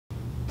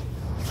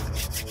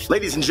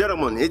Ladies and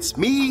gentlemen, it's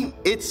me,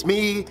 it's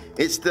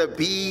the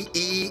B-E-A-S-T,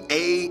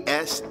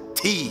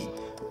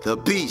 the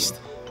Beast,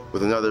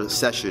 with another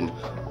session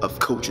of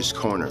Coach's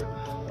Corner.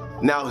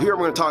 Now here I'm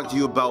going to talk to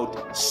you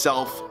about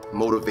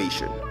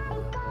self-motivation.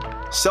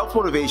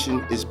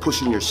 Self-motivation is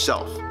pushing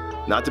yourself,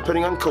 not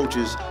depending on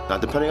coaches,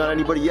 not depending on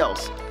anybody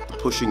else, but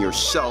pushing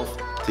yourself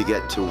to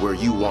get to where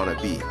you want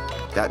to be.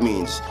 That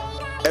means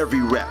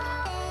every rep,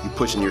 you're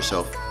pushing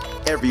yourself,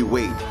 every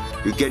weight,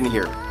 you're getting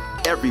here,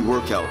 every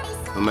workout,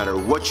 no matter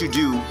what you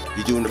do,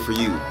 you're doing it for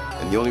you.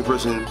 And the only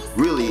person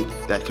really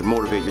that can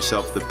motivate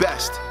yourself the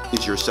best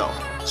is yourself.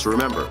 So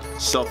remember,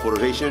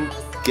 self-motivation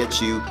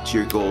gets you to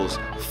your goals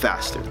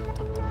faster.